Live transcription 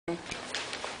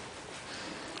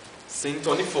Scene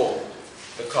 24,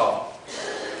 the car.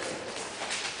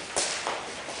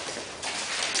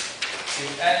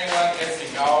 If anyone gets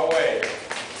in our way,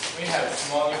 we have a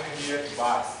small nuclear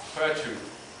device. Where to?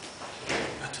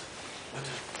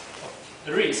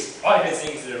 The Reese. All I can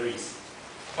think is the Reese.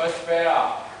 Where's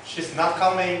Bella? She's not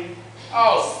coming.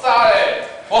 Oh, stop it!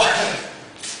 What?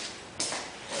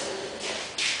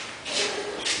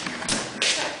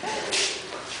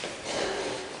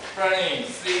 Bernie,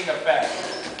 see in the back.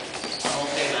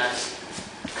 Okay, Max.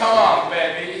 Come on,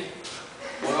 baby.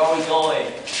 Where are we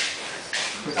going?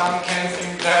 Down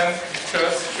Kensington,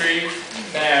 Church Street,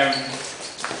 then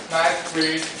Night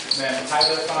Street, then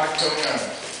Hyder Park Corner.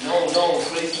 No,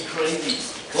 crazy.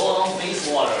 Go along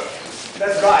Bayswater.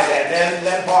 That's right, and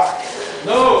then park.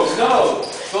 No.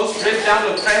 Go straight down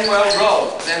to Cranwell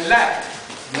Road, then left.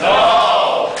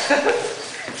 No!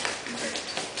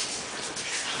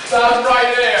 Stop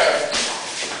right there.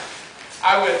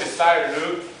 I will decide the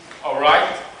route,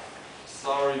 alright?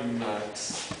 Sorry,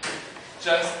 Max.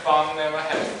 James Bond never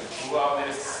had to pull out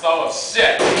this sort of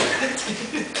shit.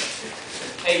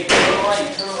 Hey, turn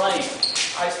right.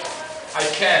 I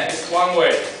can't, it's one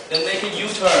way. Then make a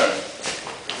U-turn.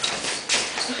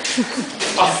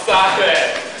 Oh, stop it.